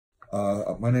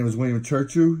My name is William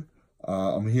Churchu.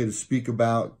 I'm here to speak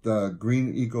about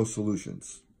Green Eco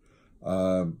Solutions.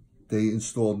 They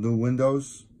installed new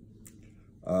windows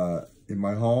in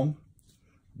my home.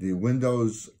 The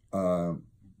windows, I'm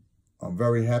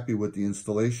very happy with the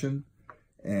installation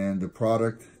and the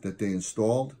product that they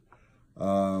installed.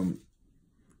 The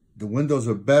windows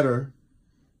are better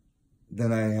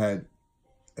than I had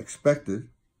expected,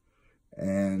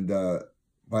 and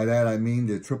by that I mean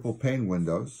they're triple pane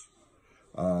windows.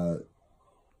 I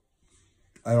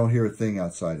don't hear a thing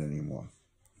outside anymore.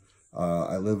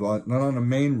 I live on, not on a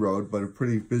main road, but a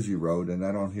pretty busy road, and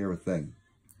I don't hear a thing.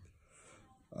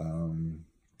 I'm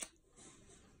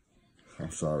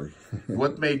sorry.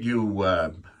 What made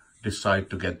you decide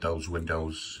to get those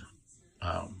windows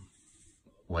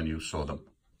when you saw them?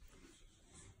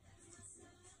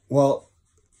 Well,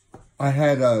 I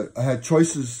had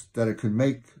choices that I could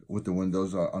make with the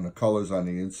windows on the colors on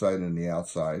the inside and the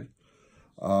outside.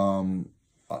 I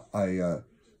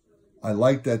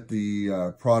liked that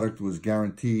the product was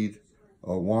guaranteed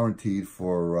or warranted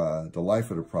for the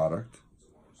life of the product,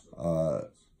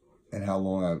 and how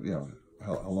long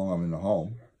how long I'm in the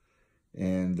home,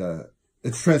 and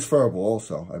it's transferable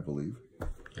also, I believe.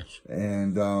 Yes.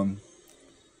 And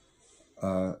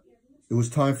it was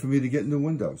time for me to get new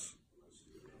windows,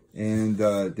 and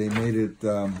they made it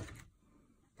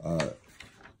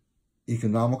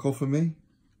economical for me.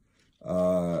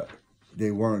 They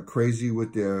weren't crazy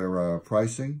with their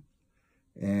pricing,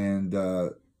 and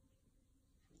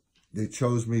they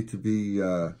chose me to be,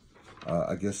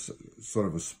 I guess, sort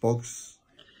of a spokes.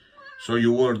 So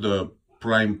you were the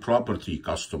prime property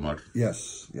customer.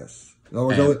 Yes, yes. I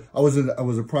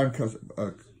was a prime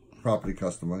property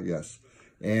customer. Yes,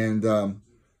 and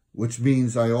which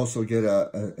means I also get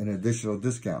an additional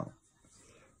discount,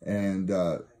 and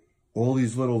all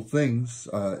these little things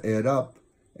add up.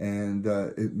 And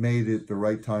it made it the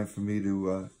right time for me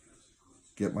to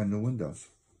get my new windows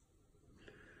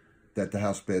that the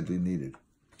house badly needed.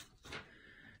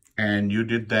 And you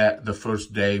did that the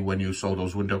first day when you saw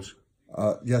those windows?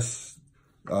 Yes.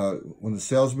 When the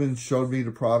salesman showed me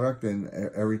the product and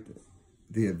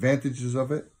the advantages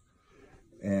of it,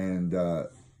 and the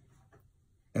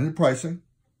pricing,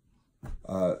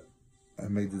 I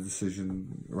made the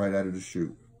decision right out of the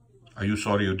chute. Are you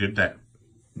sorry you did that?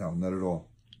 No, not at all.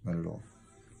 Not at all.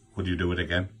 Would you do it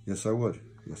again? Yes, I would.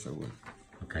 Yes, I would.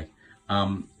 Okay.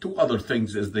 Two other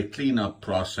things is the cleanup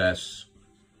process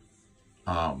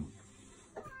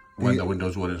when the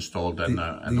windows were installed and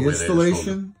the way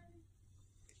installation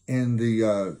and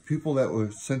the people that were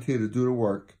sent here to do the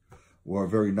work were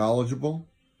very knowledgeable.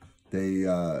 They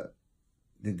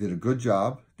did a good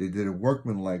job. They did a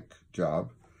workmanlike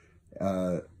job.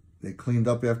 They cleaned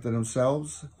up after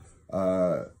themselves.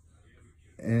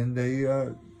 And they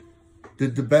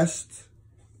did the best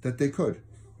that they could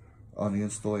on the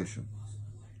installation.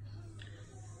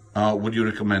 Would you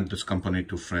recommend this company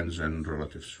to friends and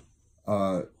relatives?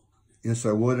 Yes,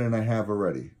 I would, and I have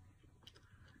already.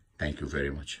 Thank you very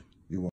much.